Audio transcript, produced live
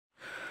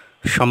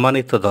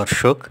সম্মানিত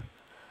দর্শক,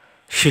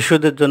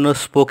 শিশুদের জন্য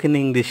স্পোকেন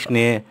ইংলিশ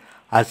নিয়ে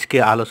আজকে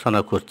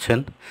আলোচনা করছেন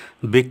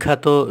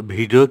বিখ্যাত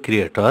ভিডিও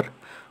ক্রিয়েটর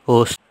ও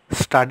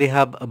স্টাডি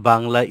হাব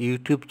বাংলা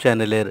ইউটিউব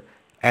চ্যানেলের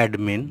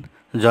অ্যাডমিন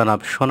জনাব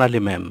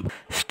সোনালী ma'am.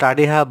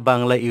 Study hub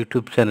Bangla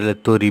YouTube চ্যানেলের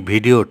তৈরি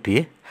ভিডিওটি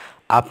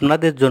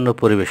আপনাদের জন্য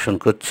পরিবেশন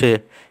করছে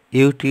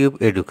ইউটিউব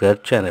এডুকেয়ার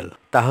চ্যানেল।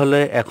 তাহলে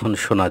এখন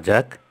শোনা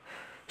যাক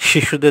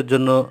শিশুদের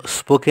জন্য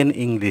স্পোকেন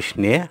ইংলিশ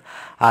নিয়ে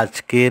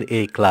আজকের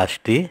এই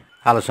ক্লাসটি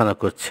আলোচনা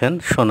করছেন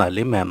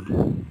সোনালী ম্যাম।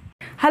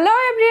 হ্যালো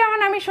এভরিওয়ান,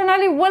 আমি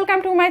সোনালী। Welcome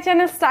to my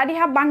channel study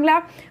hub Bangla.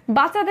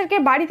 বাচ্চাদেরকে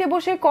বাড়িতে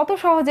বসে কত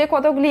সহজে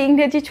কতগুলি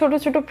ইংরেজি ছোট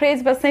ছোট ফ্রেজ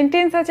বা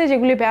সেন্টেন্স আছে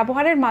যেগুলি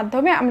ব্যবহারের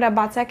মাধ্যমে আমরা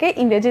বাচ্চাকে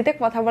ইংরেজিতে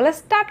কথা বলা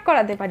স্টার্ট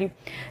করাতে পারি।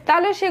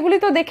 তাহলে সেগুলি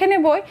তো দেখে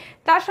নেবই,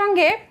 তার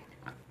সঙ্গে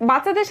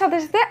বাচ্চাদের সাথে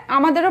সাথে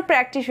আমাদেরও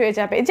প্র্যাকটিস হয়ে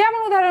যাবে। যেমন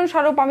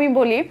উদাহরণস্বরূপ আমি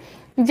বলি,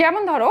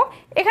 যেমন ধরো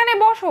এখানে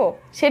বসো,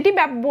 সেটি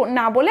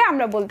না বলে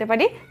আমরা বলতে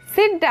পারি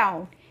সিট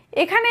ডাউন।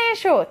 এখানে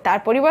এসো, তার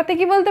পরিবর্তে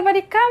কি বলতে পারি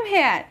কাম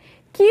হেয়ার।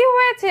 কি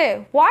হয়েছে,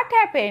 হোয়াট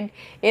হ্যাপেন্ড।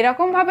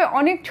 এরকমভাবে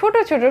অনেক ছোট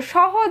ছোট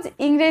সহজ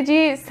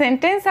ইংরেজি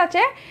সেন্টেন্স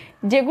আছে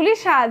যেগুলির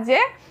সাহায্যে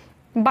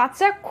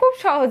বাচ্চা খুব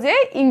সহজে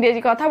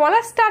ইংরেজি কথা বলা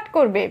স্টার্ট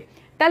করবে।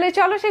 তাহলে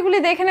চলো সেগুলি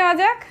দেখে নেওয়া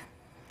যাক।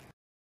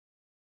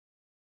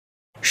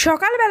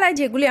 সকালবেলায়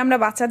যেগুলি আমরা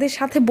বাচ্চাদের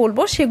সাথে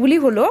বলবো সেগুলি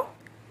হলো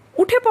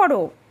উঠে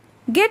পড়ো,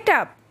 গেট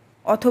আপ,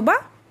 অথবা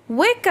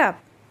ওয়েক আপ,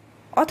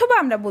 অথবা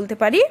আমরা বলতে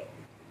পারি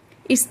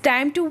it's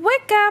time to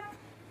wake up.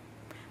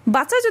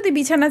 বাচ্চা যদি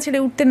বিছানা ছেড়ে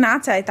উঠতে না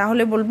চায়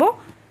তাহলে বলবো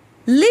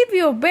লিভ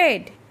ইউর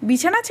বেড,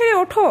 বিছানা ছেড়ে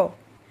ওঠো।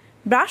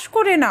 ব্রাশ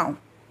করে নাও,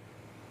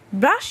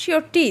 brush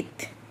your teeth,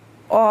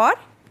 or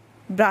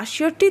brush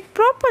your teeth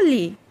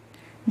properly.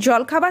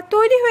 জলখাবার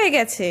তৈরি হয়ে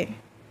গেছে,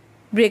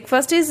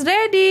 ব্রেকফাস্ট ইজ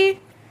রেডি।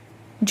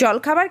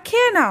 জলখাবার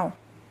খেয়ে নাও,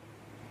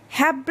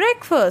 হ্যাভ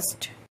ব্রেকফাস্ট।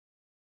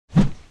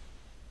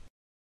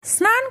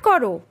 স্নান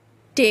করো,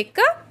 টেক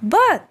আ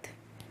বাথ।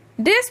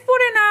 ড্রেস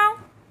পরে নাও,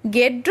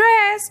 গেট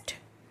ড্রেসড।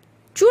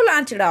 চুল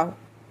আঁচড়াও,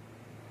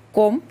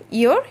 কম্ব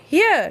ইয়োর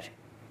হেয়ার।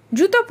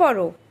 জুতো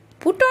পরো,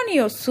 পুট অন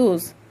ইয়োর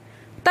শুজ।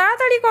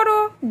 তাড়াতাড়ি করো,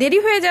 দেরি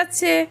হয়ে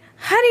যাচ্ছে,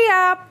 হারি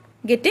আপ,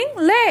 গেটিং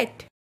লেট।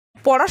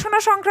 পড়াশোনা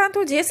সংক্রান্ত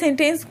যে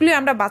সেন্টেন্সগুলি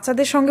আমরা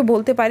বাচ্চাদের সঙ্গে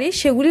বলতে পারি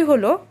সেগুলি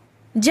হলো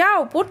যাও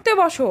পড়তে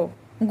বসো,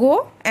 গো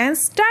অ্যান্ড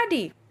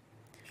স্টাডি।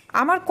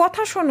 আমার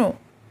কথা শোনো,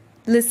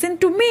 লিসেন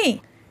টু মি।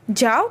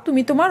 যাও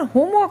তুমি তোমার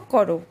হোমওয়ার্ক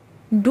করো,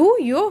 ডু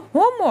ইয়োর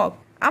হোমওয়ার্ক।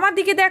 আমার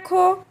দিকে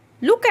দেখো,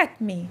 লুক অ্যাট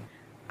মি।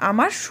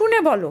 আমার শুনে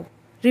বলো,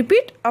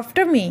 রিপিট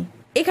আফটার মি।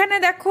 এখানে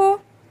দেখো,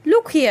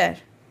 লুক হিয়ার।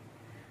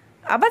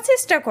 আবার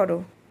চেষ্টা করো,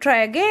 ট্রাই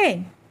অ্যাগেন।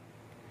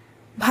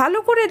 ভালো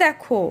করে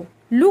দেখো,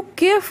 লুক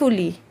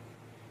কেয়ারফুলি।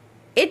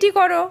 এটি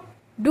করো,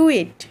 ডু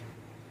ইট।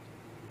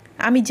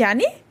 আমি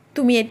জানি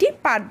তুমি এটি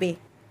পারবে,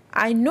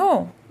 I know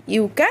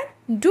you can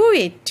do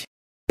it.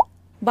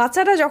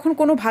 বাচ্চারা যখন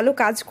কোনো ভালো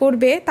কাজ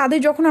করবে তাদের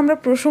যখন আমরা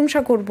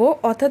প্রশংসা করব,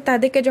 অর্থাৎ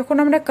তাদেরকে যখন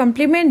আমরা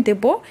কমপ্লিমেন্ট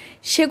দেব,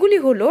 সেগুলি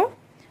হলো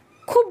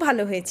খুব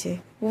ভালো হয়েছে,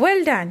 ওয়েল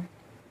ডান,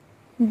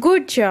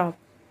 গুড জব।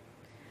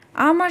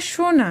 আমার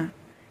সোনা,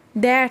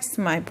 দ্যাটস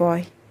মাই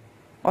বয়,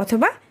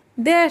 অথবা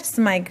দ্যাটস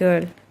মাই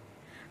গার্ল।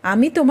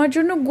 আমি তোমার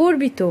জন্য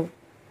গর্বিত,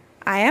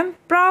 I am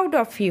proud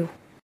of you.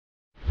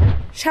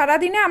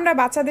 সারাদিনে আমরা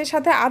বাচ্চাদের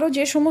সাথে আরও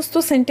যে সমস্ত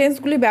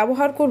সেন্টেন্সগুলি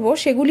ব্যবহার করব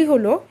সেগুলি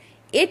হলো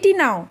এটি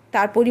নাও,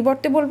 তার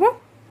পরিবর্তে বলবো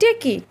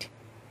টেক ইট।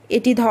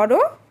 এটি ধরো,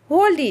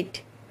 হোল্ড ইট,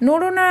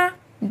 নড়ো না,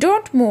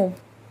 ডোন্ট মুভ।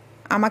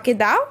 আমাকে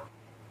দাও,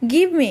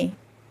 গিভ মি।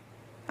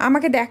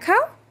 আমাকে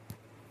দেখাও,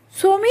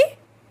 শো মি।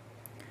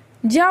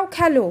 যাও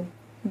খেলো,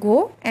 গো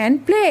অ্যান্ড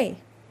প্লে।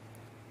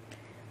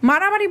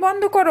 মারামারি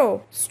বন্ধ করো,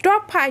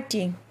 স্টপ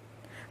ফাইটিং।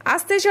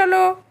 আস্তে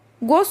চলো,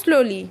 গো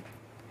স্লোলি।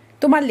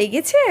 তোমার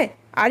লেগেছে,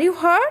 আর ইউ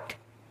হার্ট।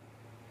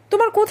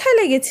 তোমার কোথায়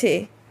লেগেছে,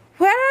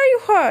 হোয়ার আর ইউ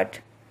হার্ট।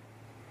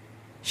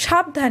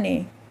 সাবধানে,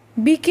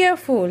 বি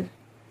কেয়ারফুল।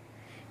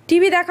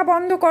 টিভি দেখা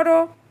বন্ধ করো,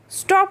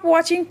 স্টপ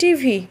ওয়াচিং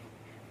টিভি।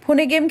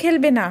 ফোনে গেম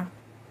খেলবে না,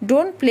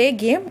 don't play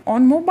game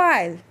on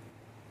mobile.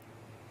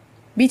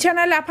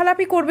 বিছানায়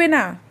লাফালাফি করবে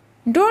না,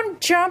 don't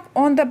jump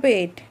on the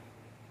bed.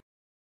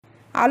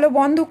 আলো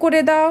বন্ধ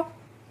করে দাও,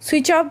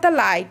 সুইচ অফ দ্য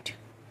লাইট।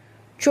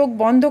 চোখ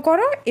বন্ধ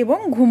করো এবং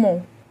ঘুমো,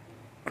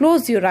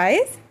 close your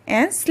eyes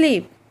and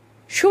sleep.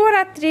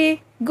 শুভরাত্রি,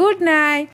 গুড নাইট।